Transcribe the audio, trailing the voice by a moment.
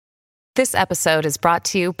This episode is brought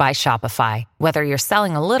to you by Shopify. Whether you're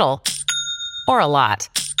selling a little or a lot,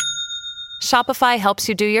 Shopify helps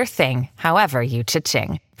you do your thing, however you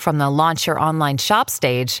cha-ching. From the launch your online shop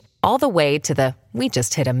stage, all the way to the we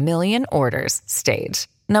just hit 1 million orders stage.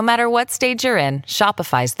 No matter what stage you're in,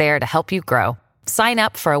 Shopify's there to help you grow. Sign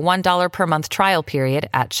up for a $1 per month trial period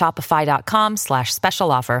at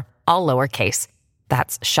shopify.com/special offer, all lowercase.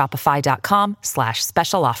 That's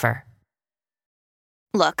shopify.com/special offer.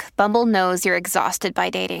 Look, Bumble knows you're exhausted by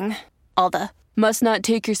dating. All the must not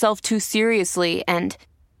take yourself too seriously and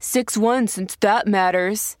 6'1" since that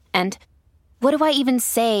matters. And what do I even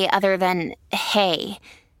say other than hey?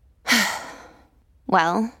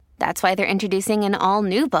 Well, that's why they're introducing an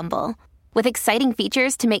all-new Bumble with exciting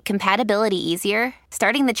features to make compatibility easier,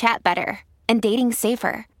 starting the chat better, and dating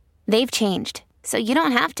safer. They've changed, so you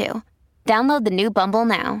don't have to. Download the new Bumble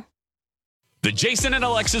now. The Jason and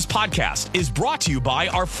Alexis podcast is brought to you by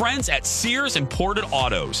our friends at Sears Imported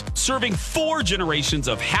Autos, serving 4 generations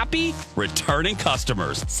of happy, returning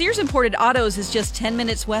customers. Sears Imported Autos is just 10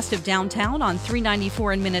 minutes west of downtown on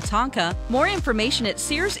 394 in Minnetonka. More information at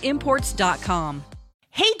SearsImports.com.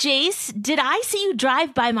 Hey, Jace, did I see you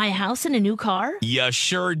drive by my house in a new car? You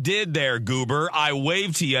sure did there, Goober. I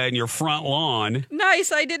waved to you in your front lawn.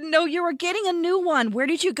 Nice. I didn't know you were getting a new one. Where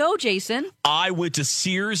did you go, Jason? I went to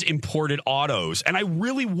Sears Imported Autos, and I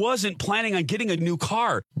really wasn't planning on getting a new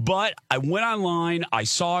car. But I went online, I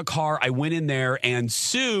saw a car, I went in there, and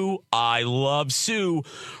Sue, I love Sue,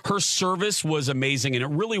 her service was amazing, and it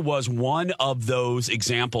really was one of those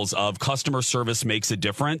examples of customer service makes a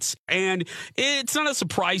difference. And it's not a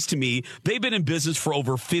surprise to me. They've been in business for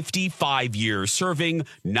over 55 years, serving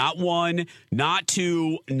not 1, not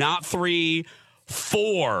 2, not 3,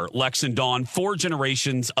 4, Lex and Dawn, 4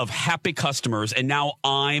 generations of happy customers, and now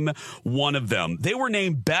I'm one of them. They were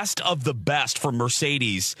named Best of the Best for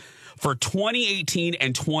Mercedes for 2018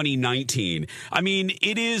 and 2019. I mean,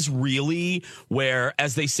 it is really where,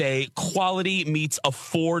 as they say, quality meets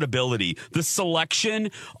affordability. The selection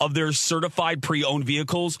of their certified pre-owned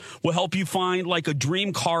vehicles will help you find like a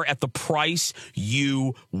dream car at the price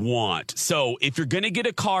you want. So if you're going to get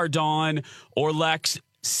a car, Dawn or Lex,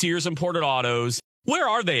 Sears Imported Autos. Where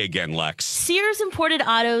are they again, Lex? Sears Imported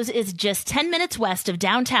Autos is just 10 minutes west of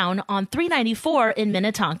downtown on 394 in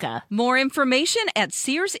Minnetonka. More information at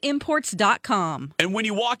SearsImports.com. And when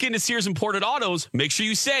you walk into Sears Imported Autos, make sure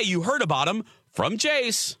you say you heard about them from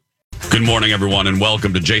Jace. Good morning, everyone, and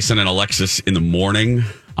welcome to Jason and Alexis in the Morning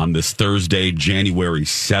on this Thursday, January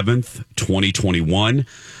 7th, 2021.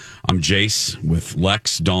 I'm Jace with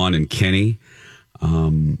Lex, Dawn, and Kenny.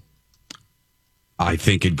 I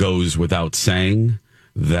think it goes without saying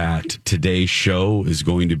that today's show is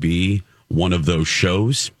going to be one of those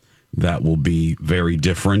shows that will be very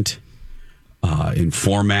different in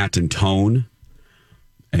format and tone.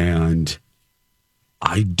 And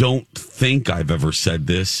I don't think I've ever said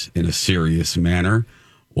this in a serious manner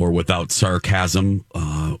or without sarcasm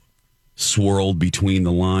swirled between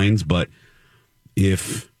the lines. But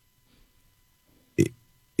if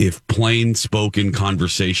plain spoken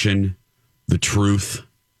conversation, the truth,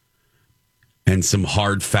 and some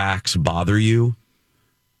hard facts bother you,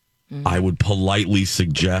 I would politely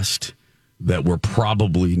suggest that we're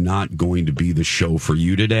probably not going to be the show for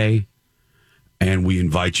you today, and we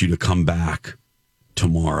invite you to come back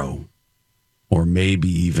tomorrow or maybe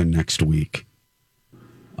even next week,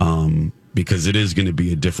 because it is going to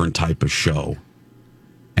be a different type of show,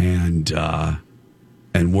 and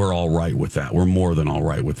we're all right with that. We're more than all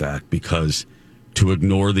right with that, because to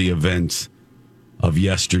ignore the events of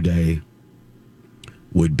yesterday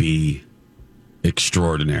would be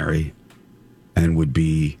extraordinary and would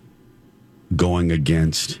be going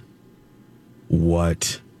against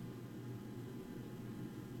what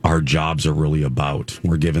our jobs are really about.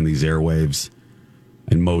 We're given these airwaves,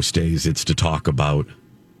 and most days it's to talk about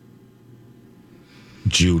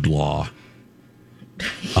Jude Law.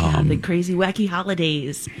 The crazy, wacky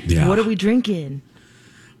holidays. Yeah. What are we drinking?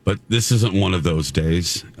 But this isn't one of those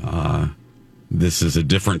days. This is a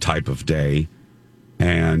different type of day,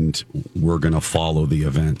 and we're going to follow the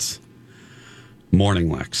events. Morning,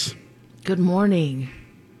 Lex. Good morning.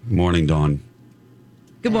 Morning, Dawn.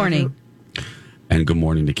 Good morning. And good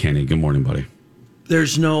morning to Kenny. Good morning, buddy.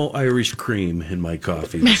 There's no Irish cream in my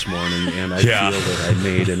coffee this morning, and I feel that I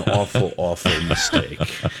made an awful, awful mistake.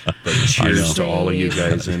 But cheers to all of you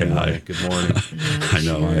guys anyway. Good morning. I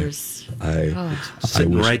know.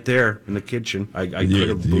 Sitting right there in the kitchen.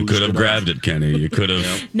 You could have grabbed it, Kenny. You could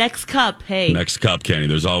have. Next cup, hey. Next cup, Kenny.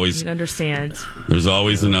 There's always. You understand. There's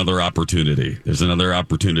always another opportunity. There's another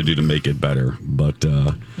opportunity to make it better. But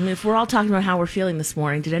I mean, if we're all talking about how we're feeling this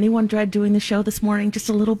morning, did anyone dread doing the show this morning just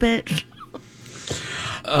a little bit?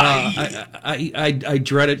 I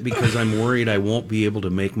dread it because I'm worried I won't be able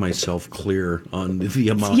to make myself clear on the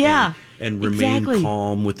amount and remain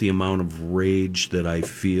calm with the amount of rage that I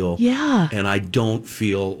feel. Yeah. And I don't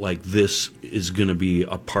feel like this is going to be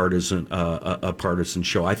a partisan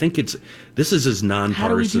show. I think this is as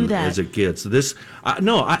nonpartisan as it gets.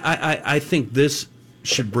 I think this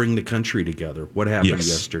should bring the country together. What happened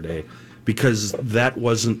yesterday? Because that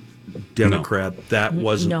wasn't Democrat, that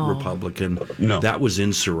wasn't Republican, that was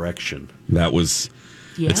insurrection. That was.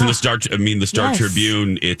 Yeah. It's in the Star. I mean, the Star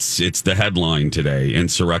Tribune. It's the headline today.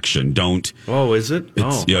 Insurrection. Don't. Oh, is it? I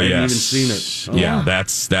haven't even seen it. Oh. Yeah,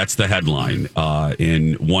 that's the headline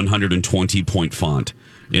in 120 point font.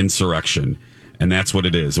 Insurrection, and that's what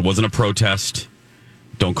it is. It wasn't a protest.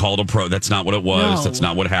 Don't call it a That's not what it was. No. That's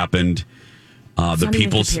not what happened. The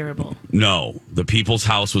People's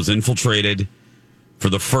House was infiltrated for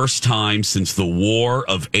the first time since the War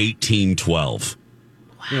of 1812.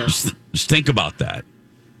 Wow. Just think about that.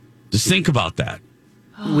 Just think about that.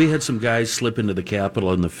 We had some guys slip into the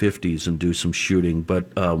Capitol in the 50s and do some shooting, but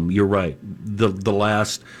you're right. The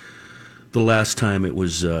last time it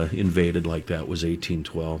was invaded like that was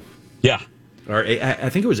 1812. Yeah. Or I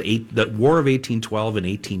think it was the War of 1812 and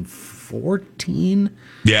 1814.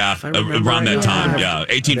 Yeah, around that time. Yeah,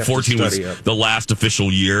 1814 was the last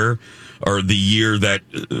official year, or the year that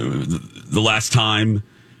the last time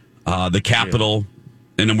the Capitol.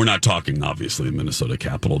 And then we're not talking, obviously, the Minnesota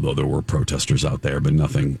Capitol, though there were protesters out there, but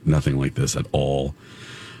nothing like this at all.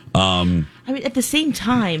 I mean, at the same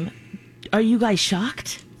time, are you guys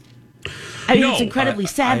shocked? I mean, it's incredibly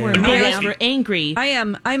sad. We're embarrassed. We're angry.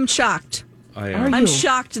 I'm shocked. I'm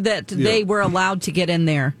shocked that they were allowed to get in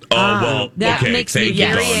there. Oh, well, that makes me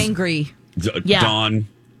very angry. Dawn.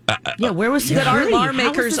 Where was that our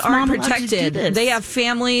lawmakers aren't protected? They have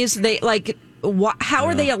families. How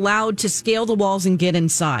are they allowed to scale the walls and get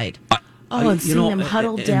inside? And seeing them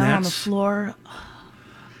huddled down on the floor.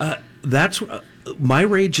 That's my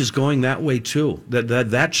rage is going that way too.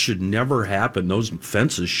 That should never happen. Those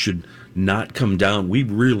fences should not come down. We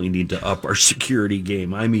really need to up our security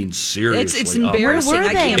game. I mean, seriously, it's embarrassing.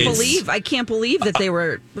 I can't believe that they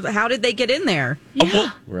were. How did they get in there?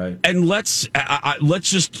 Yeah. Right. And let's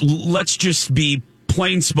just be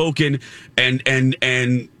plain spoken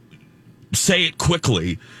and say it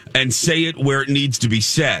quickly and say it where it needs to be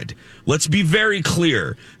said. Let's be very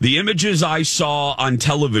clear. The images I saw on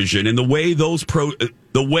television and the way those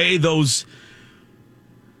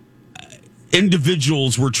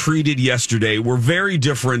individuals were treated yesterday were very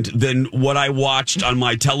different than what I watched on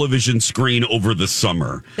my television screen over the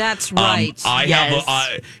summer. That's right.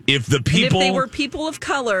 If they were people of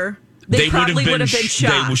color, they probably would have been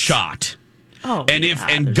shot. They were shot. Oh,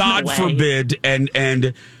 and God forbid,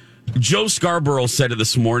 and Joe Scarborough said it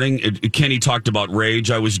this morning. Kenny talked about rage.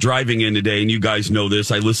 I was driving in today, and you guys know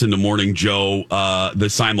this. I listened to Morning Joe, the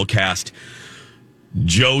simulcast.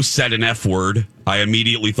 Joe said an F word. I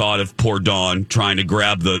immediately thought of poor Dawn trying to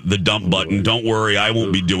grab the dump button. Don't worry, I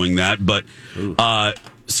won't be doing that. But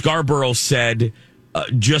Scarborough said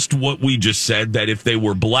just what we just said, that if they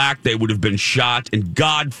were black, they would have been shot. And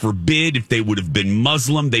God forbid, if they would have been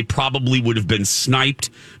Muslim, they probably would have been sniped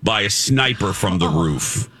by a sniper from the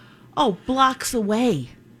roof. Oh, blocks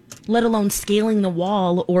away, let alone scaling the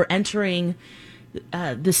wall or entering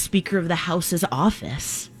the Speaker of the House's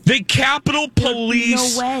office. The Capitol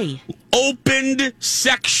Police opened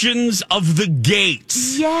sections of the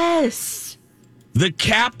gates. Yes. The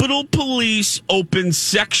Capitol Police opened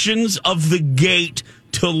sections of the gate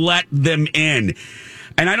to let them in.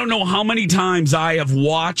 And I don't know how many times I have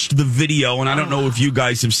watched the video, and I don't know if you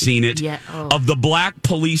guys have seen it, of the black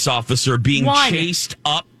police officer being chased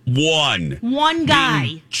up. One guy.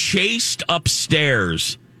 Being chased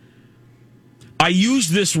upstairs. I use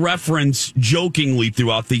this reference jokingly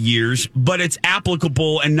throughout the years, but it's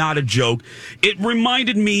applicable and not a joke. It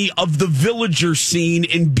reminded me of the villager scene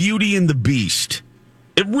in Beauty and the Beast.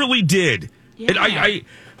 It really did. Yeah.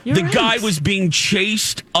 The guy was being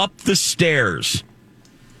chased up the stairs.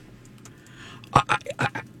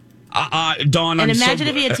 Dawn, and imagine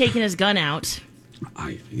if he had taken his gun out.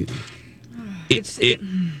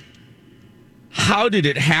 How did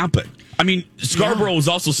it happen? I mean, Scarborough was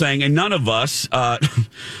also saying, and none of us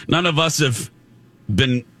have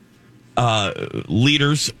been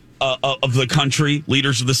leaders of the country,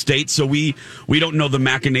 leaders of the state, so we don't know the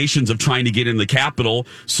machinations of trying to get in the Capitol.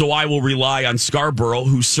 So I will rely on Scarborough,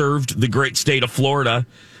 who served the great state of Florida.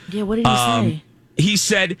 Yeah, what did he say? He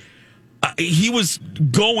said he was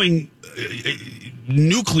going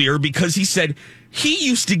nuclear because he said he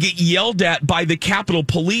used to get yelled at by the Capitol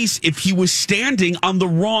Police if he was standing on the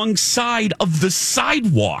wrong side of the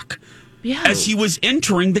sidewalk as he was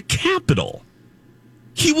entering the Capitol.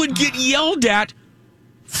 He would get yelled at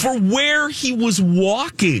for where he was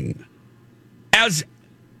walking as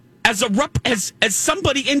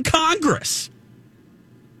somebody in Congress.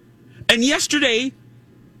 And yesterday,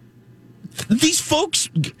 these folks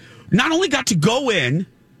not only got to go in,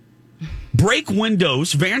 break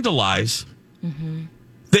windows, vandalize,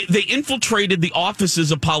 they infiltrated the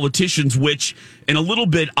offices of politicians, which in a little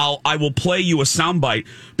bit I will play you a soundbite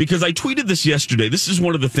because I tweeted this yesterday. This is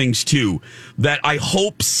one of the things, too, that I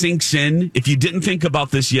hope sinks in. If you didn't think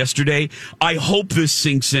about this yesterday, I hope this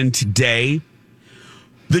sinks in today.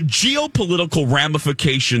 The geopolitical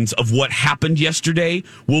ramifications of what happened yesterday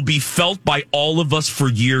will be felt by all of us for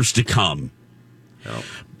years to come.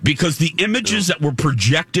 Because the images that were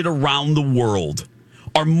projected around the world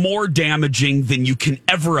are more damaging than you can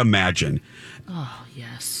ever imagine. Oh,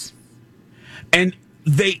 yes. And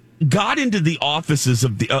they got into the offices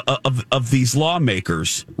of the of these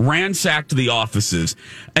lawmakers, ransacked the offices,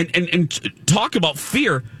 and talk about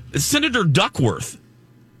fear. Senator Duckworth,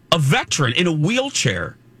 a veteran in a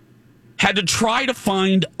wheelchair, had to try to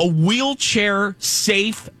find a wheelchair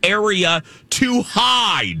safe area to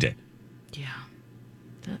hide. Yeah.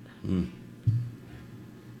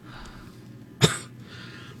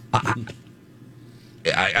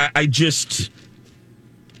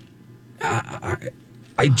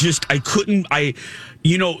 I couldn't.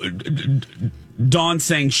 Dawn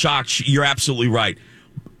saying shocked. You're absolutely right.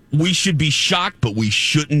 We should be shocked, but we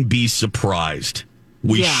shouldn't be surprised.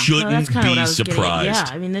 We shouldn't be surprised. Yeah,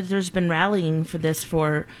 I mean, there's been rallying for this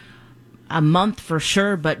for a month for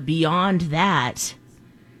sure, but beyond that.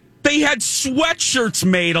 They had sweatshirts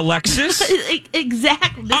made, Alexis.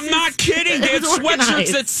 Exactly. I'm not kidding. They had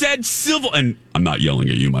sweatshirts that said civil. And I'm not yelling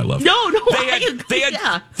at you, my love. No.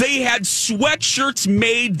 They had sweatshirts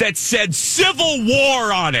made that said Civil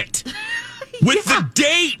War on it with the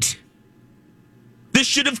date. This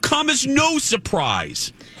should have come as no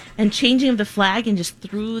surprise. And changing of the flag and just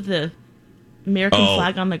threw the American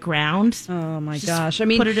flag on the ground. Oh, my just gosh. I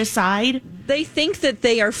mean, put it aside. They think that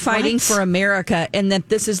they are fighting for America and that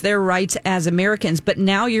this is their rights as Americans, but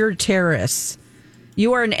now you're terrorists.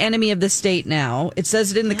 You are an enemy of the state now. It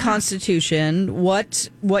says it in the Constitution, what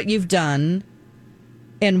you've done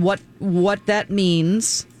and what that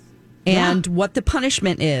means and what the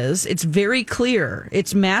punishment is. It's very clear.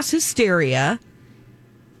 It's mass hysteria.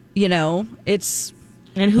 It's...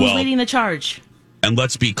 And who's leading the charge? And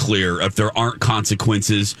let's be clear, if there aren't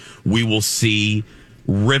consequences, we will see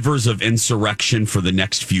rivers of insurrection for the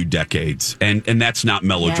next few decades. And that's not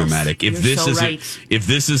melodramatic. Yes, if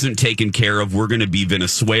this isn't taken care of, we're going to be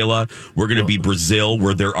Venezuela, we're going to be Brazil,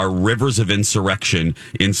 where there are rivers of insurrection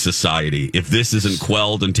in society. If this isn't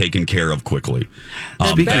quelled and taken care of quickly.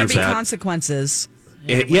 There better be consequences.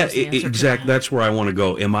 Exactly. That's where I want to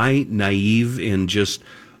go. Am I naive in just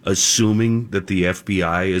assuming that the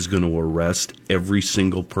FBI is going to arrest every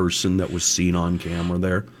single person that was seen on camera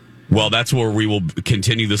there? Well, that's where we will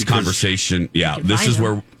continue this conversation. Yeah, this is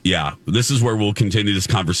where we'll continue this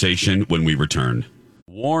conversation when we return.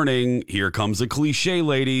 Warning, here comes a cliche,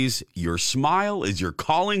 ladies. Your smile is your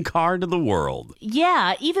calling card to the world.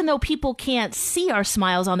 Yeah, even though people can't see our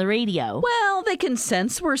smiles on the radio. Well, they can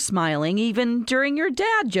sense we're smiling even during your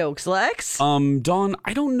dad jokes, Lex. Dawn,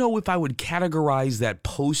 I don't know if I would categorize that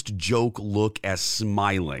post-joke look as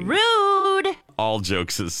smiling. Rude! All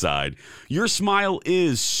jokes aside, your smile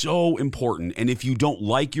is so important, and if you don't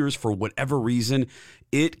like yours for whatever reason,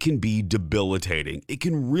 it can be debilitating. It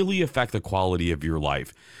can really affect the quality of your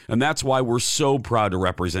life. And that's why we're so proud to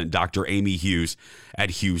represent Dr. Amy Hughes at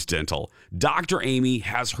Hughes Dental. Dr. Amy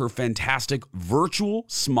has her fantastic virtual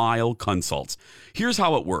smile consults. Here's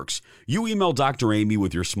how it works. You email Dr. Amy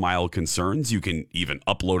with your smile concerns. You can even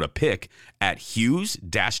upload a pic at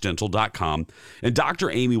hughes-dental.com, and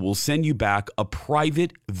Dr. Amy will send you back a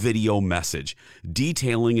private video message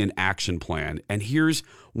detailing an action plan. And here's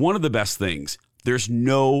one of the best things. There's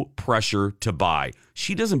no pressure to buy.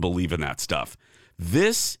 She doesn't believe in that stuff.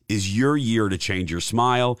 This is your year to change your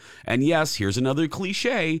smile. And yes, here's another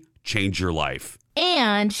cliche, change your life.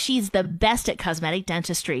 And she's the best at cosmetic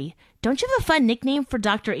dentistry. Don't you have a fun nickname for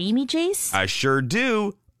Dr. Amy, Jace? I sure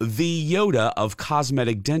do. The Yoda of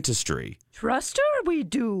cosmetic dentistry. Trust her, we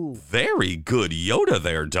do. Very good Yoda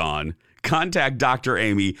there, Dawn. Contact Dr.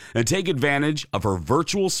 Amy and take advantage of her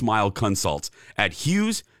virtual smile consults at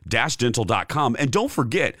hughes-dental.com. And don't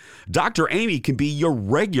forget, Dr. Amy can be your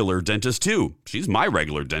regular dentist too. She's my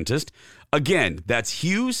regular dentist. Again, that's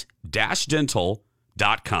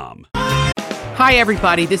hughes-dental.com. Hi,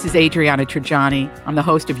 everybody. This is Adriana Trajani. I'm the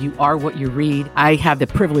host of You Are What You Read. I have the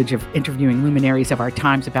privilege of interviewing luminaries of our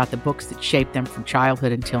times about the books that shaped them from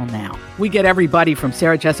childhood until now. We get everybody from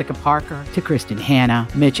Sarah Jessica Parker to Kristen Hanna,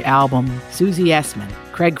 Mitch Albom, Susie Essman,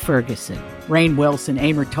 Craig Ferguson, Rainn Wilson,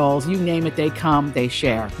 Amor Tolls, you name it, they come, they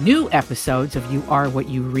share. New episodes of You Are What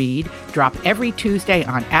You Read drop every Tuesday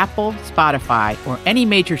on Apple, Spotify, or any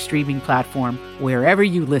major streaming platform wherever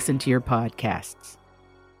you listen to your podcasts.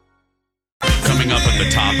 Coming up at the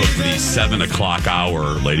top of the 7 o'clock hour,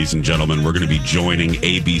 ladies and gentlemen, we're going to be joining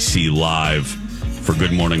ABC Live for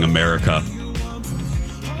Good Morning America.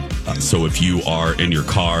 So if you are in your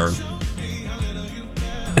car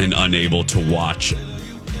and unable to watch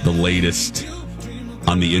the latest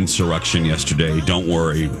on the insurrection yesterday, don't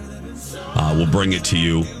worry. We'll bring it to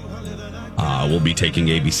you. We'll be taking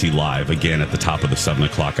ABC Live again at the top of the 7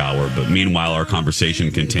 o'clock hour. But meanwhile, our conversation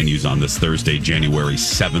continues on this Thursday, January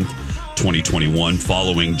 7th. 2021,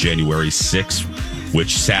 following January 6th,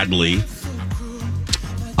 which sadly,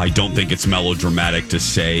 I don't think it's melodramatic to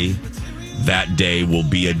say that day will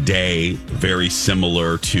be a day very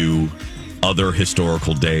similar to other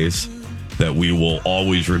historical days that we will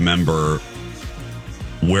always remember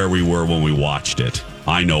where we were when we watched it.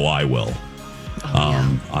 I know I will.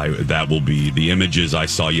 That will be the images I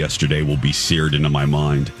saw yesterday will be seared into my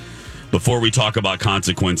mind. Before we talk about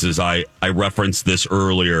consequences, I referenced this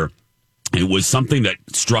earlier. It was something that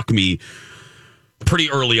struck me pretty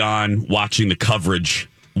early on watching the coverage,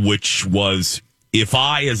 which was if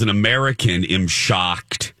I, as an American, am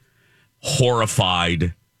shocked,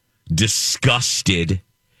 horrified, disgusted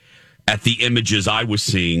at the images I was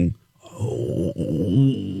seeing,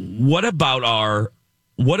 what about our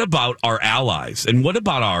allies and what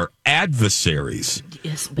about our adversaries?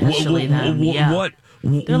 Especially them. Yeah.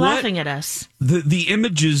 They're laughing at us. The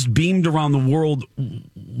images beamed around the world.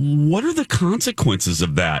 What are the consequences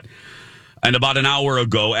of that? And about an hour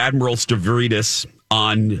ago, Admiral Stavridis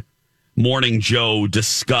on Morning Joe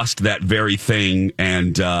discussed that very thing,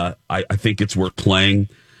 and I think it's worth playing.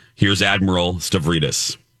 Here's Admiral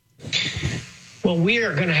Stavridis. Well, we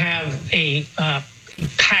are going to have a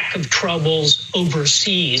pack of troubles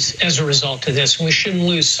overseas as a result of this, and we shouldn't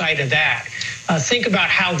lose sight of that. Think about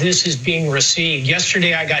how this is being received.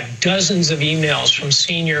 Yesterday, I got dozens of emails from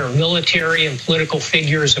senior military and political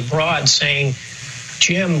figures abroad saying,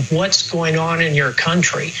 Jim, what's going on in your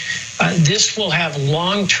country? This will have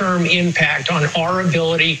long-term impact on our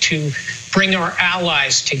ability to bring our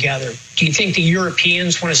allies together. Do you think the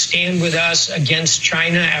Europeans want to stand with us against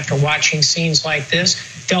China after watching scenes like this?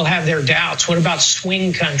 They'll have their doubts. What about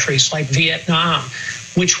swing countries like Vietnam?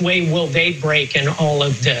 Which way will they break in all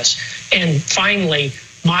of this? And finally,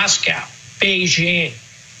 Moscow, Beijing,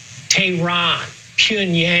 Tehran,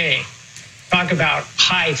 Pyongyang. Talk about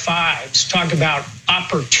high fives. Talk about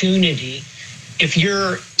opportunity. If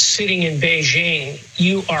you're sitting in Beijing,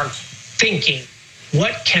 you are thinking,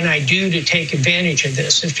 what can I do to take advantage of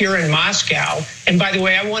this? If you're in Moscow, and by the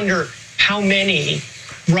way, I wonder how many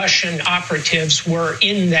Russian operatives were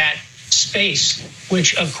in that space,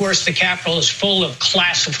 which of course the Capitol is full of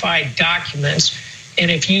classified documents.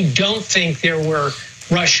 And if you don't think there were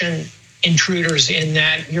Russian intruders in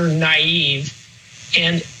that, you're naive.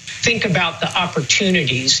 And think about the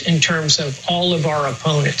opportunities in terms of all of our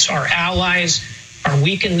opponents. Our allies are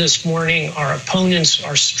weakened this morning. Our opponents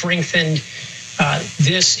are strengthened.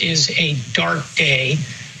 This is a dark day,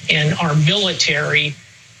 and our military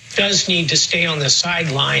does need to stay on the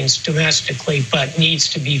sidelines domestically, but needs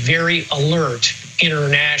to be very alert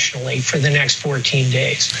internationally for the next 14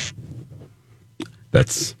 days.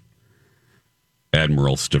 That's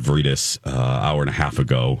Admiral Stavridis, hour and a half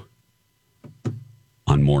ago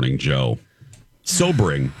on Morning Joe.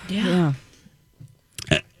 Sobering. Yeah.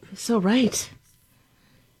 So right.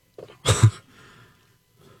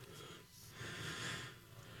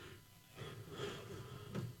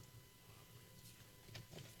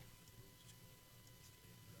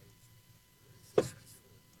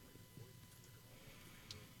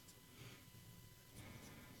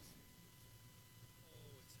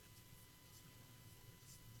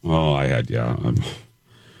 Oh, I had, yeah.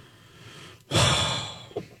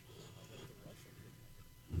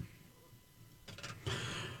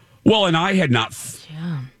 Well, and I had not.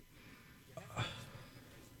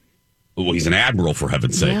 Well, he's an admiral, for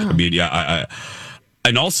heaven's sake. Yeah. I mean,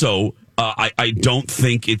 and also, I don't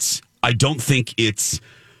think it's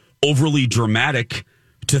overly dramatic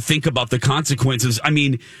to think about the consequences. I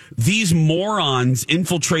mean, these morons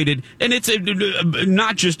infiltrated, and it's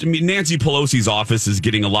not just. I mean, Nancy Pelosi's office is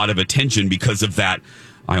getting a lot of attention because of that.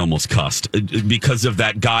 I almost cussed because of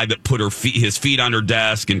that guy that put his feet on her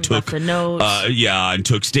desk and took the notes. And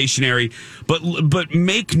took stationery. But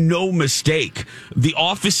make no mistake, the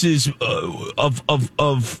offices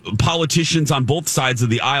of politicians on both sides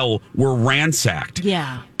of the aisle were ransacked.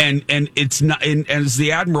 Yeah. And it's not, and as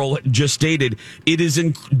the Admiral just stated, it is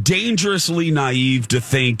dangerously naive to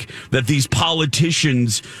think that these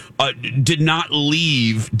politicians did not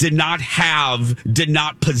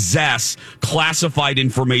possess classified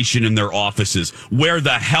information in their offices. Where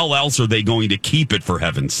the hell else are they going to keep it, for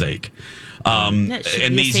heaven's sake? And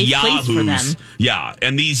these yahoos,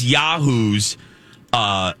 and these yahoos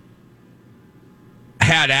had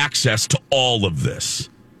access to all of this.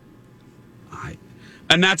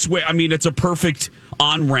 And that's where, I mean, it's a perfect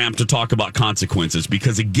on-ramp to talk about consequences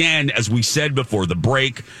because, again, as we said before the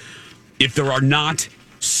break, if there are not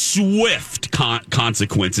swift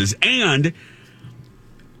consequences, and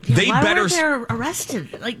why weren't they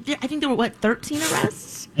arrested? Like, I think there were, 13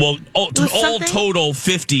 arrests? Well, all total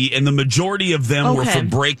 50, and the majority of them were for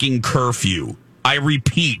breaking curfew. I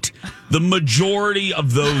repeat, the majority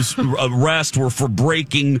of those arrests were for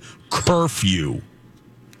breaking curfew.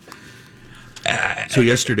 So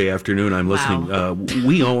yesterday afternoon, I'm listening.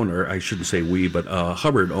 We own, or I shouldn't say we, but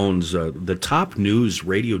Hubbard owns the top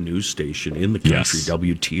radio news station in the country,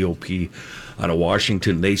 WTOP, out of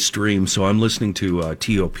Washington. They stream. So I'm listening to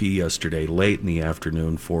TOP yesterday, late in the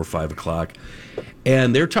afternoon, 4 or 5 o'clock.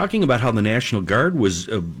 And they're talking about how the National Guard was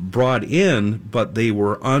brought in, but they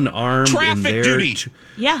were unarmed and there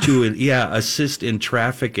to assist in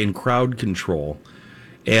traffic and crowd control.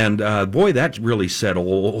 And boy, that really set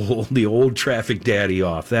the old traffic daddy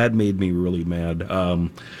off. That made me really mad.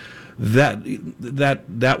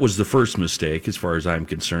 That was the first mistake, as far as I'm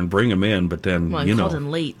concerned. Bring them in, but then called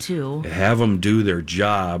them late too. Have them do their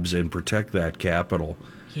jobs and protect that Capitol.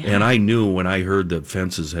 Yeah. And I knew when I heard that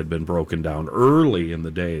fences had been broken down early in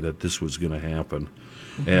the day that this was going to happen.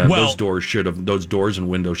 And those doors and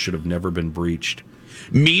windows should have never been breached.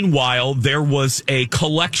 Meanwhile, there was a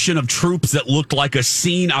collection of troops that looked like a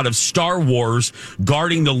scene out of Star Wars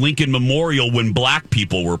guarding the Lincoln Memorial when black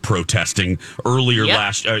people were protesting earlier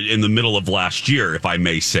in the middle of last year, if I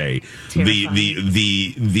may say.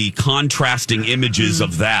 The contrasting images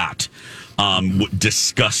of that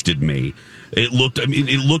disgusted me. It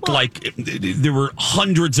looked like there were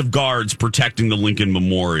hundreds of guards protecting the Lincoln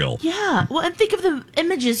Memorial. Yeah, well, and think of the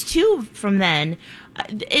images too from then.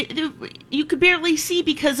 You could barely see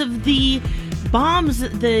because of the bombs,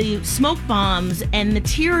 the smoke bombs, and the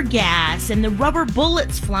tear gas, and the rubber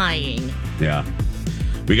bullets flying. Yeah.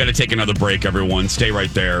 We got to take another break, everyone. Stay right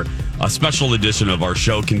there. A special edition of our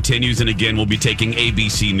show continues, and again, we'll be taking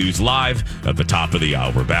ABC News Live at the top of the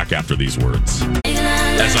hour. We're back after these words.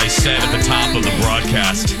 As I said at the top of the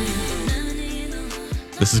broadcast,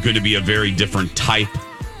 this is going to be a very different type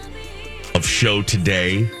of show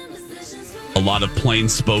today. A lot of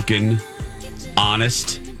plain-spoken,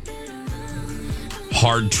 honest,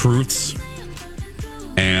 hard truths.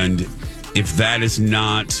 And if that is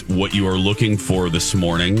not what you are looking for this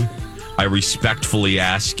morning, I respectfully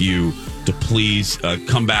ask you to please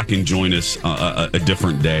come back and join us a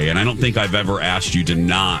different day. And I don't think I've ever asked you to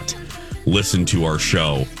not listen to our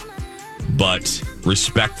show. But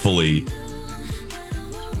respectfully,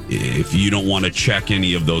 if you don't want to check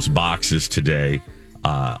any of those boxes today,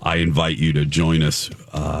 I invite you to join us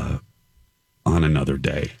on another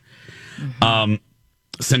day. Mm-hmm.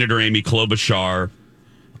 Senator Amy Klobuchar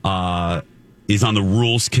is on the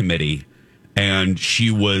Rules Committee, and she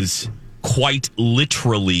was quite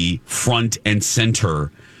literally front and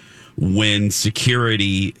center when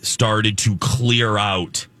security started to clear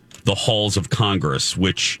out the halls of Congress,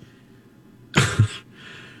 which...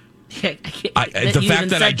 the fact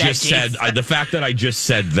that I just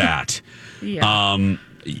said that,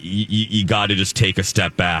 you got to just take a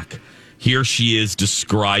step back. Here she is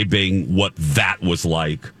describing what that was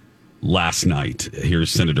like last night.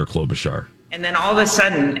 Here's Senator Klobuchar. And then all of a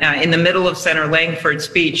sudden, in the middle of Senator Langford's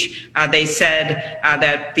speech, they said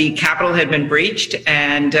that the Capitol had been breached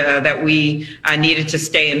and that we needed to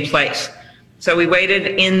stay in place. So we waited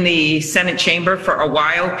in the Senate chamber for a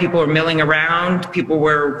while. People were milling around. People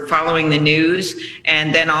were following the news.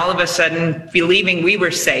 And then all of a sudden, believing we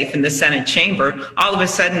were safe in the Senate chamber, all of a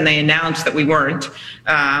sudden they announced that we weren't.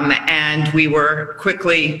 And we were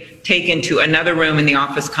quickly taken to another room in the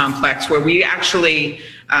office complex where we actually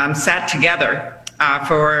sat together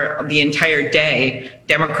for the entire day,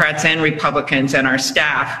 Democrats and Republicans and our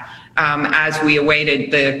staff, as we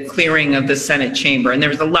awaited the clearing of the Senate chamber. And there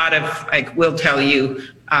was a lot of, I will tell you,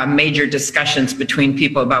 major discussions between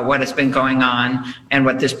people about what has been going on and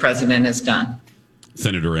what this president has done.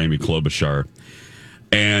 Senator Amy Klobuchar.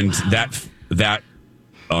 And that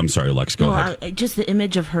I'm sorry, Lex, go ahead. Just the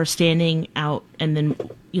image of her standing out and then,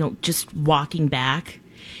 just walking back.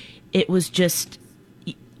 It was just,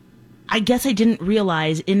 I guess I didn't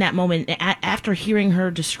realize in that moment, after hearing her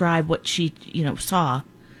describe what she, saw,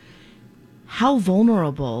 how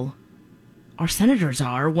vulnerable our senators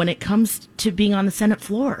are when it comes to being on the Senate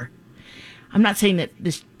floor. I'm not saying that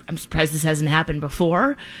I'm surprised this hasn't happened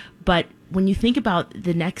before, but when you think about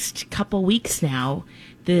the next couple weeks now,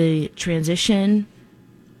 the transition,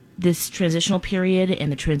 this transitional period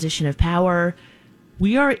and the transition of power,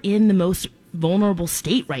 we are in the most vulnerable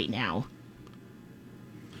state right now.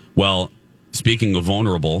 Well, speaking of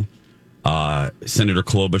vulnerable, Senator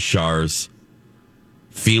Klobuchar's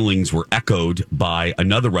feelings were echoed by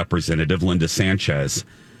another representative, Linda Sanchez,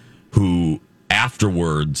 who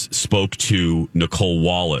afterwards spoke to Nicole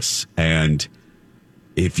Wallace. And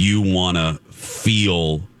if you want to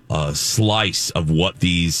feel a slice of what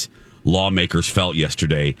these lawmakers felt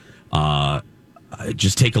yesterday,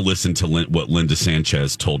 just take a listen to what Linda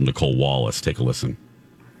Sanchez told Nicole Wallace. Take a listen.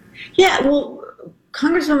 Yeah, well,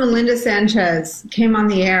 Congresswoman Linda Sanchez came on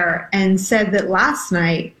the air and said that last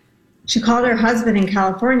night she called her husband in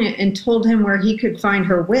California and told him where he could find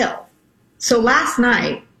her will. So last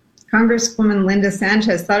night, Congresswoman Linda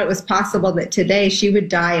Sanchez thought it was possible that today she would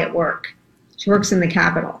die at work. She works in the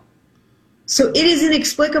Capitol. So it is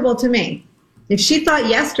inexplicable to me. If she thought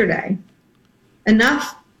yesterday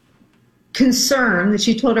enough concern that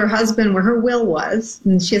she told her husband where her will was,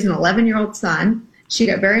 and she has an 11-year-old son, she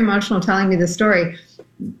got very emotional telling me the story.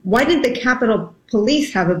 Why didn't the Capitol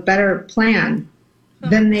Police have a better plan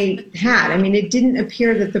than they had? I mean, it didn't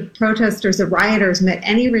appear that the protesters, the rioters, met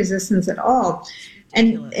any resistance at all.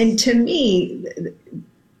 And to me,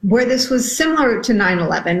 where this was similar to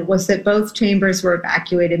 9/11 was that both chambers were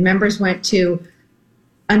evacuated. Members went to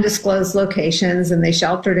undisclosed locations and they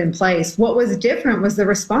sheltered in place. What was different was the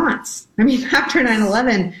response. I mean, after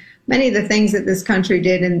 9/11, many of the things that this country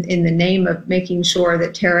did in the name of making sure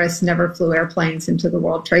that terrorists never flew airplanes into the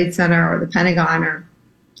World Trade Center or the Pentagon or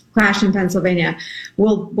crash in Pennsylvania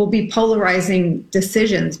will be polarizing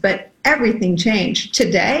decisions, but everything changed.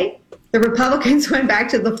 Today, the Republicans went back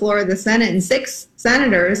to the floor of the Senate and 6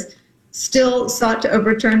 senators still sought to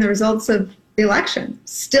overturn the results of the election,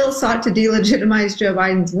 still sought to delegitimize Joe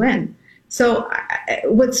Biden's win. So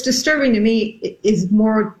what's disturbing to me is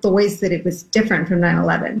more the ways that it was different from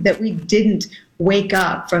 9/11, that we didn't wake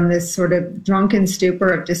up from this sort of drunken stupor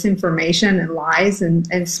of disinformation and lies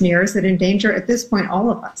and smears that endanger, at this point, all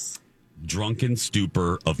of us. Drunken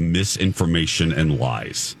stupor of misinformation and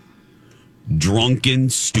lies. Drunken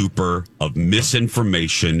stupor of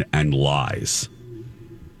misinformation and lies.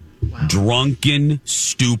 Wow. Drunken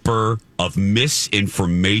stupor of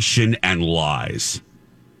misinformation and lies.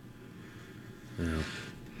 Yeah.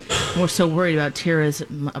 We're so worried about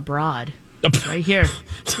terrorism abroad. It's right here.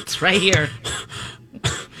 It's right here.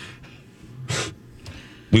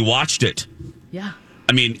 We watched it. Yeah.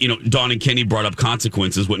 I mean, Dawn and Kenny brought up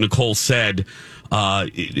consequences. What Nicole said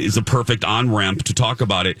is a perfect on-ramp to talk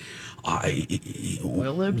about it.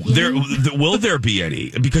 Will there be any?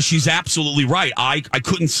 Because she's absolutely right. I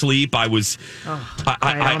couldn't sleep. I was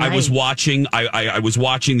I was watching I was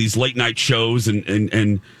watching these late night shows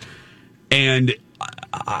and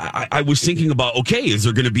I was thinking about, okay, is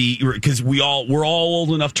there going to be, because we're all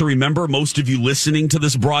old enough to remember, most of you listening to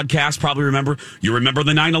this broadcast probably remember the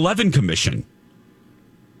 9/11 Commission.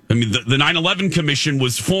 I mean, the 9/11 Commission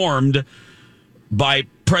was formed by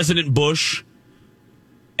President Bush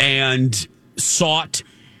and sought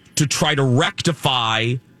to try to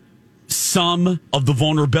rectify some of the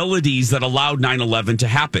vulnerabilities that allowed 9/11 to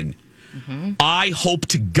happen. Mm-hmm. I hope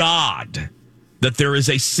to God that there is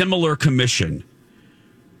a similar commission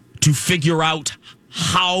to figure out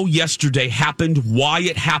how yesterday happened, why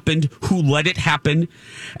it happened, who let it happen.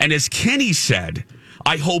 And as Kenny said,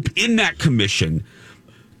 I hope in that commission,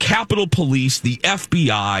 Capitol Police, the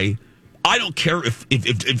FBI, I don't care if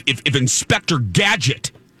Inspector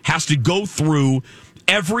Gadget has to go through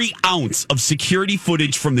every ounce of security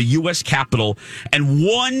footage from the U.S. Capitol and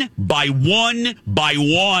one by one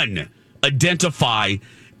identify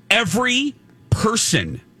every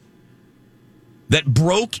person that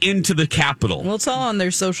broke into the Capitol. Well, it's all on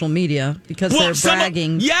their social media because they're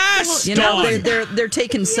bragging. Yes, you know, they're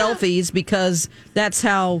taking selfies because that's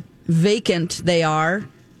how vacant they are,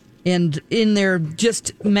 and in their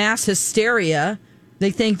just mass hysteria,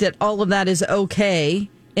 they think that all of that is okay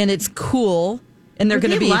and it's cool, and they're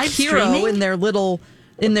going to be a hero in their little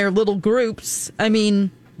groups. I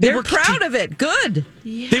mean, they're proud of it. Good.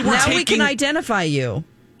 Yeah. We can identify you.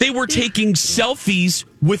 They were taking selfies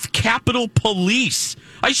with Capitol Police.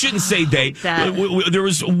 I shouldn't say they. There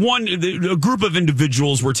was a group of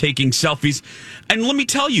individuals were taking selfies. And let me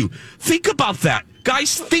tell you, think about that.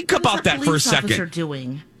 Guys, think about that for a second. What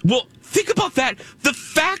doing? Well, think about that. The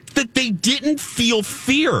fact that they didn't feel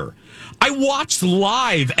fear. I watched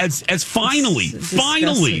live as finally,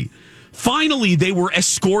 they were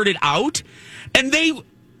escorted out, and they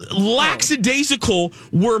lackadaisical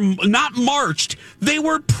were not marched. They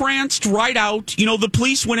were pranced right out. You know, the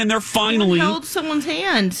police went in there finally. Held someone's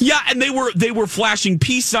hand. Yeah, and they were flashing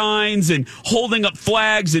peace signs and holding up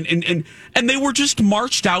flags and they were just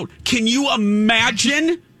marched out. Can you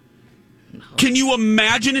imagine? Can you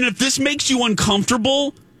imagine? And if this makes you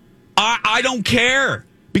uncomfortable, I don't care.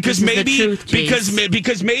 Because maybe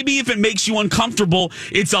if it makes you uncomfortable,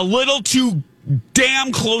 it's a little too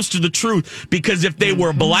damn close to the truth. Because if they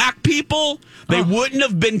were black people, they wouldn't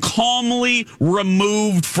have been calmly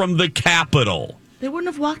removed from the Capitol. They wouldn't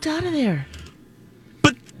have walked out of there.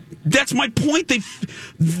 But that's my point.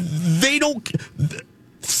 They don't.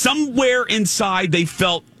 Somewhere inside, they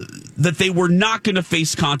felt that they were not going to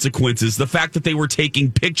face consequences. The fact that they were taking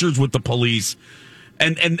pictures with the police.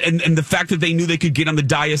 And the fact that they knew they could get on the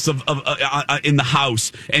dais of in the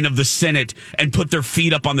House and of the Senate and put their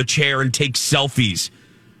feet up on the chair and take selfies.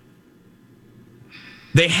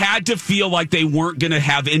 They had to feel like they weren't going to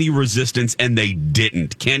have any resistance, and they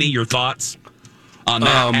didn't. Kenny, your thoughts on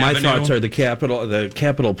that? My thoughts are the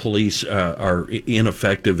Capitol Police are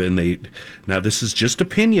ineffective, and now this is just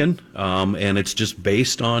opinion, and it's just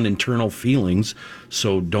based on internal feelings.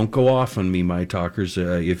 So don't go off on me, my talkers,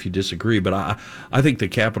 if you disagree. But I think the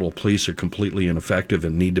Capitol Police are completely ineffective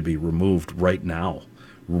and need to be removed right now.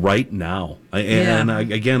 Right now. And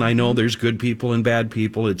again, I know there's good people and bad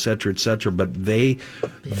people, et cetera, but they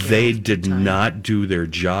did not do their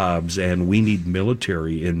jobs, and we need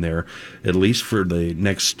military in there, at least for the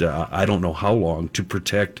next, I don't know how long, to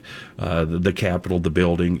protect the Capitol, the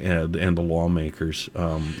building, and the lawmakers.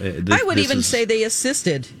 I would even say they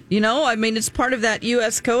assisted. You know, I mean, it's part of that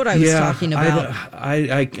U.S. code I was talking about.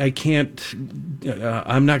 I can't,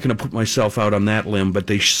 I'm not going to put myself out on that limb, but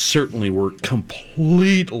they certainly were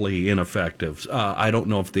completely ineffective. I don't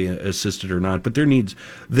know if they assisted or not, but they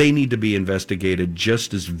need to be investigated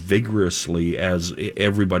just as vigorously as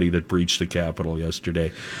everybody that breached the Capitol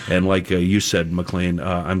yesterday. And like you said, McLean,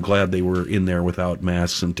 I'm glad they were in there without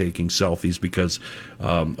masks and taking selfies, because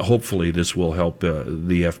hopefully this will help the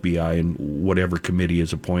FBI and whatever committee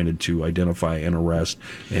is appointed to identify and arrest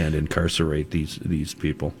and incarcerate these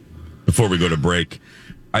people. Before we go to break,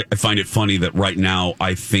 I find it funny that right now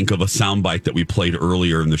I think of a soundbite that we played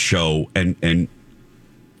earlier in the show, and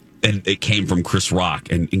it came from Chris Rock,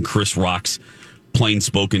 and in Chris Rock's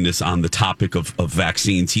plain-spokenness on the topic of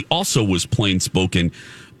vaccines. He also was plain-spoken,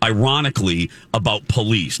 ironically, about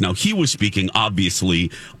police. Now, he was speaking, obviously,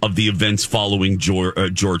 of the events following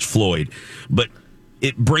George Floyd, but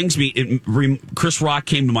it brings me. Chris Rock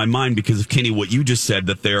came to my mind because of, Kenny, what you just said,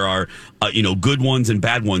 that there are good ones and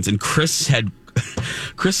bad ones, and Chris said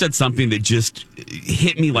something that just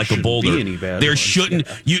hit me like a boulder. There shouldn't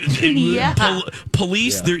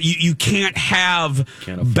police. There you can't have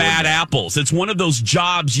bad apples. It's one of those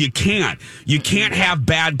jobs you can't have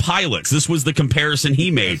bad pilots. This was the comparison he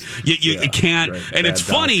made. You can't, right. And bad it's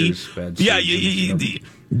doctors, funny.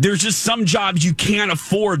 There's just some jobs you can't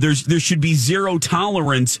afford. There should be zero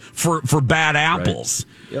tolerance for bad apples.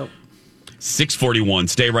 Right. Yep. 6:41.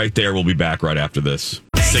 Stay right there. We'll be back right after this.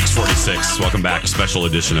 6:46. Welcome back. Special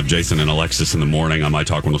edition of Jason and Alexis in the morning on My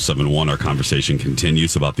Talk 107.1. Our conversation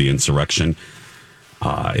continues about the insurrection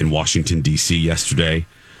in Washington, D.C. yesterday,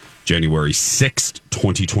 January 6th,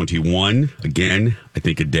 2021. Again, I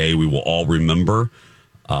think a day we will all remember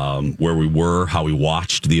where we were, how we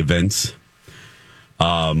watched the events.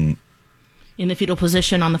 In the fetal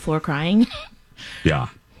position on the floor crying. Yeah.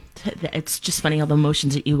 It's just funny all the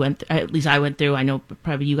emotions that you went through, at least I went through. I know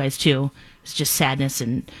probably you guys too. It's just sadness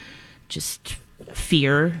and just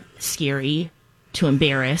fear, scary, to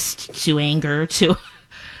embarrassed, to anger, to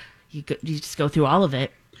you just go through all of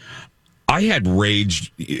it. I had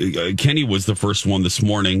rage. Kenny was the first one this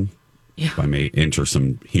morning. Yeah. If I may enter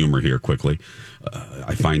some humor here quickly,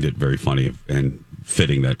 I find it very funny and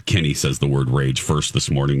fitting that Kenny says the word rage first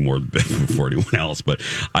this morning more before anyone else. But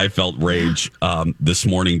I felt rage this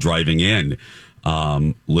morning driving in,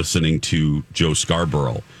 listening to Joe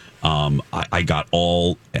Scarborough. I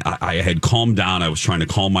had calmed down. I was trying to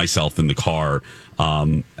calm myself in the car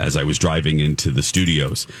as I was driving into the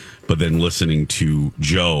studios. But then listening to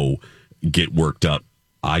Joe get worked up,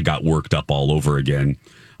 I got worked up all over again.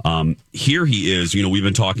 Here he is. We've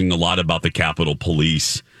been talking a lot about the Capitol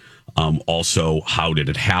Police. Also, how did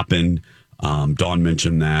it happen? Dawn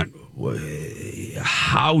mentioned that.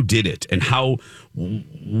 How did it? And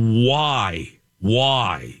why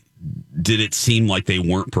did it seem like they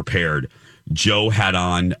weren't prepared? Joe had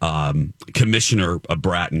on Commissioner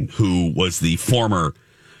Bratton, who was the former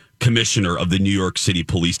commissioner of the New York City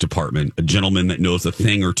Police Department, a gentleman that knows a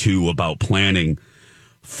thing or two about planning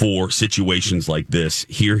for situations like this.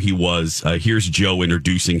 Here he was. Here's Joe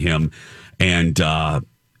introducing him and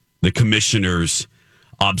the commissioner's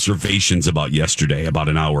observations about yesterday, about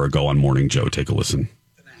an hour ago on Morning Joe. Take a listen.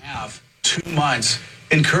 2 months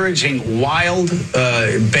encouraging wild,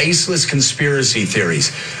 baseless conspiracy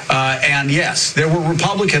theories. And yes, there were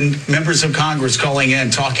Republican members of Congress calling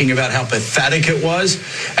in, talking about how pathetic it was,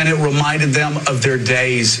 and it reminded them of their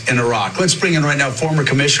days in Iraq. Let's bring in right now former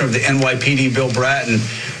commissioner of the NYPD, Bill Bratton.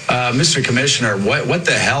 Mr. Commissioner, what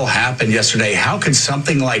the hell happened yesterday? How could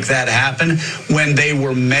something like that happen when they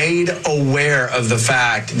were made aware of the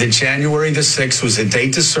fact that January the 6th was a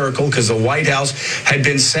date to circle because the White House had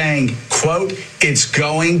been saying, quote, it's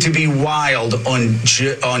going to be wild on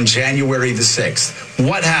January the 6th.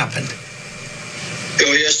 What happened?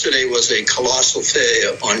 Bill, yesterday was a colossal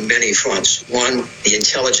failure on many fronts. One, the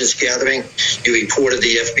intelligence gathering. You reported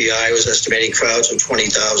the FBI was estimating crowds of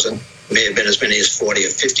 20,000. May have been as many as 40 or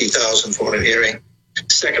 50,000 for a hearing.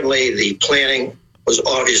 Secondly, the planning was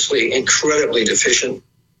obviously incredibly deficient.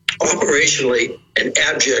 Operationally, an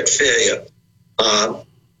abject failure. Talking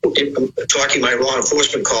to my law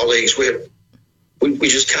enforcement colleagues, we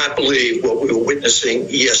just can't believe what we were witnessing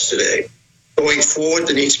yesterday. Going forward,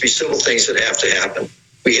 there needs to be several things that have to happen.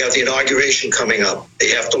 We have the inauguration coming up. They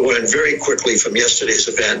have to learn very quickly from yesterday's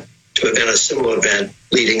event to prevent a similar event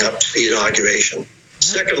leading up to the inauguration.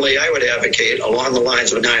 Secondly, I would advocate along the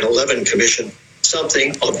lines of a 9/11 commission,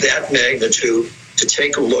 something of that magnitude to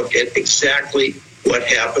take a look at exactly what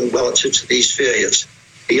happened relative to these failures.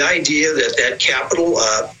 The idea that Capitol,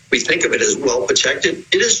 we think of it as well protected,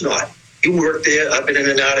 it is not. You work there. I've been in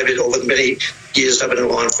and out of it over the many years I've been in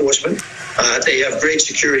law enforcement. They have great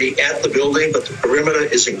security at the building, but the perimeter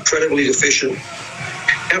is incredibly deficient.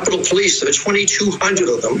 Capitol Police, there are 2,200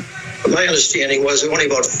 of them. My understanding was there were only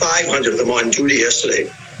about 500 of them on duty yesterday.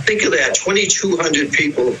 Think of that, 2,200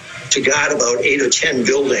 people to guard about 8 or 10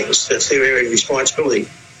 buildings. That's their area of responsibility.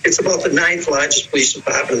 It's about the 9th largest police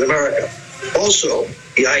department in America. Also,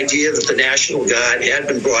 the idea that the National Guard had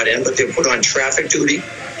been brought in, but they're put on traffic duty.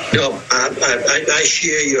 No, I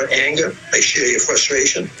share your anger. I share your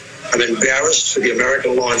frustration. I'm embarrassed for the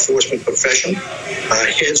American law enforcement profession.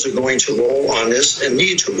 Heads are going to roll on this and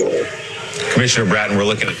need to roll. Commissioner Bratton, we're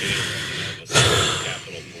looking at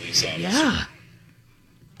yeah.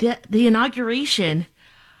 The inauguration.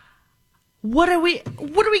 What are we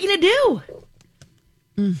going to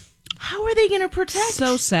do? How are they going to protect?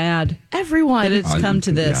 So sad. Everyone. That it's come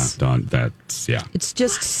to this. Yeah, Dawn, that's, yeah. It's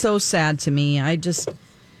just so sad to me.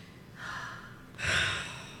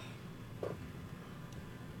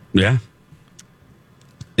 Yeah.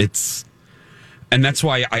 And that's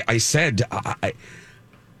why I said,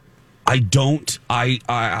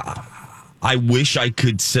 I wish I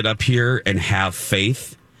could sit up here and have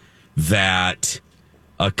faith that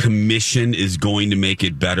a commission is going to make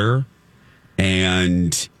it better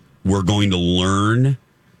and we're going to learn.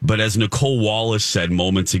 But as Nicole Wallace said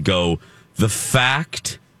moments ago, the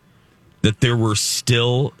fact that there were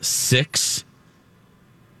still six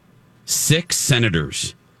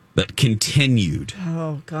senators that continued.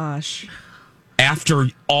 Oh, gosh. After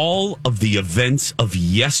all of the events of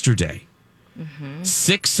yesterday,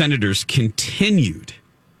 6 senators continued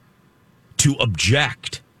to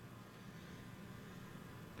object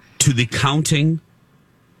to the counting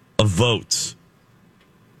of votes.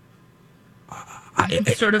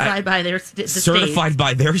 Certified by their certified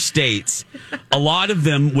by their states. A lot of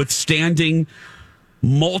them withstanding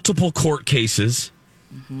multiple court cases.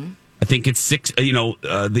 I think it's 6,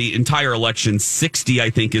 the entire election, 60,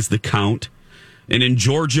 I think, is the count. And in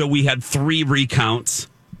Georgia, we had 3 recounts.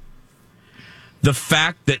 The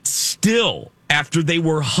fact that still, after they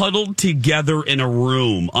were huddled together in a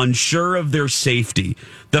room, unsure of their safety,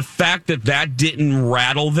 the fact that didn't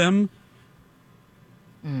rattle them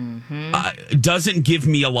doesn't give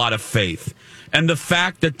me a lot of faith. And the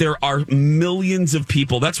fact that there are millions of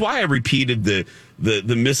people, that's why I repeated the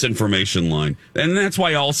misinformation line. And that's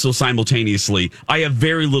why also simultaneously, I have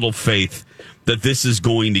very little faith that this is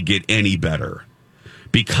going to get any better.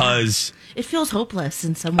 Because it feels hopeless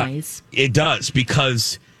in some ways. It does,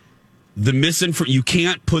 because the you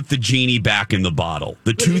can't put the genie back in the bottle.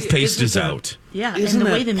 The toothpaste is out. Yeah, and the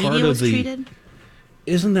way the media was treated.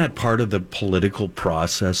 Isn't that part of the political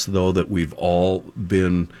process, though, that we've all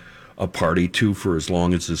been a party to for as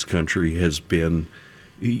long as this country has been,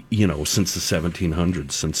 since the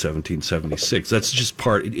 1700s, since 1776? That's just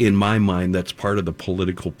part, in my mind, that's part of the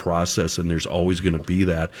political process, and there's always going to be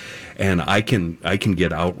that. And I can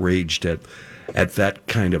get outraged at that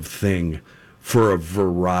kind of thing for a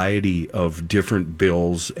variety of different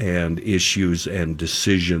bills and issues and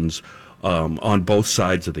decisions on both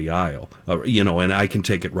sides of the aisle, and I can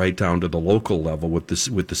take it right down to the local level with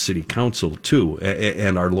the city council too,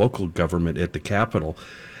 and our local government at the Capitol.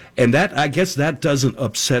 And that, I guess, that doesn't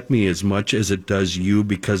upset me as much as it does you,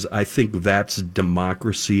 because I think that's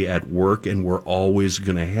democracy at work, and we're always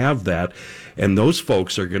going to have that. And those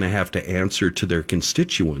folks are going to have to answer to their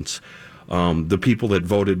constituents. The people that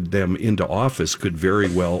voted them into office could very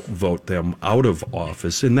well vote them out of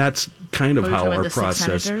office, and that's kind of how our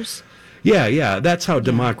process. Yeah, that's how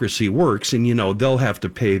democracy works, and they'll have to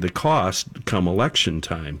pay the cost come election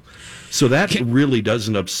time. So that really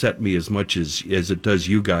doesn't upset me as much as it does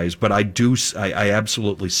you guys. But I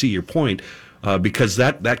absolutely see your point, because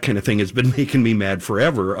that kind of thing has been making me mad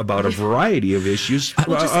forever about a variety of issues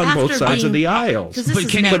on both sides of the aisle. Because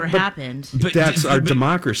this has never happened. But that's our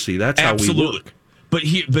democracy. That's how we work. But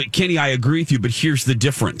Kenny, I agree with you. But here's the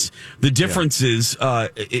difference. The difference is,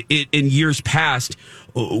 in years past,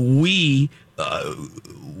 we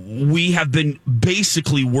have been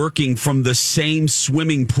basically working from the same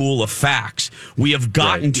swimming pool of facts. We have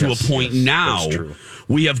gotten to a point now.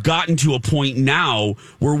 We have gotten to a point now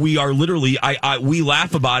where we are literally, we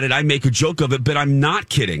laugh about it, I make a joke of it, but I'm not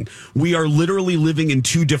kidding. We are literally living in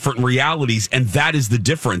two different realities, and that is the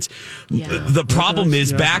difference. Yeah. The problem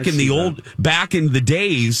is back in the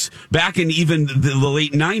days, back in even the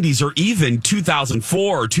late 90s or even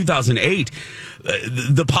 2004 or 2008,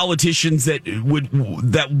 the politicians that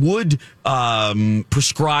would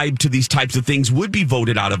prescribe to these types of things would be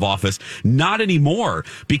voted out of office. Not anymore,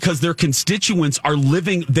 because their constituents are living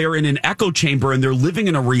there in an echo chamber, and they're living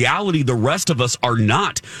in a reality the rest of us are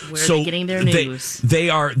not. Where are they getting their news?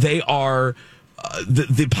 The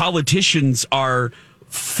politicians are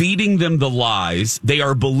feeding them the lies. They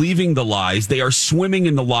are believing the lies. They are swimming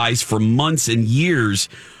in the lies for months and years,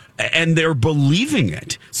 and they're believing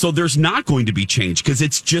it. So there's not going to be change, because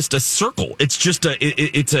it's just a circle. It's just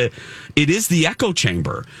it is the echo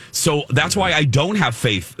chamber. So that's why I don't have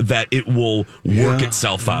faith that it will work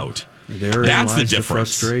itself out. That's the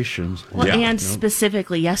difference. Frustrations. Well, and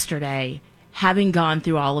specifically yesterday, having gone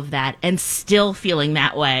through all of that and still feeling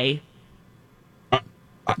that way,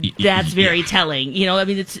 that's very telling.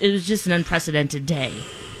 It was just an unprecedented day.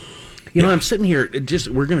 I'm sitting here,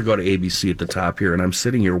 we're going to go to ABC at the top here, and I'm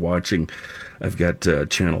sitting here watching, I've got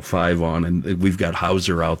Channel 5 on, and we've got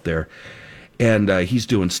Hauser out there, and he's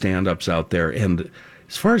doing stand-ups out there, and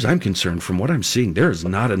as far as I'm concerned, from what I'm seeing, there is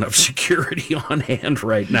not enough security on hand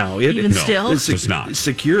right now. It's not.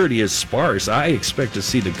 Security is sparse. I expect to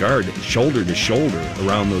see the guard shoulder to shoulder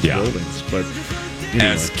around those buildings, but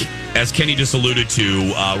anyway. As Kenny just alluded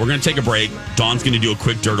to, we're going to take a break. Dawn's going to do a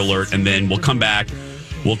quick dirt alert, and then we'll come back.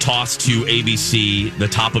 We'll toss to ABC, the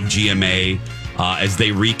top of GMA, as they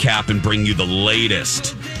recap and bring you the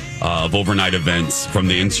latest of overnight events from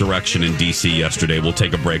the insurrection in D.C. yesterday. We'll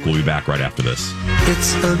take a break. We'll be back right after this.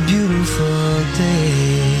 It's a beautiful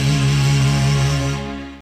day.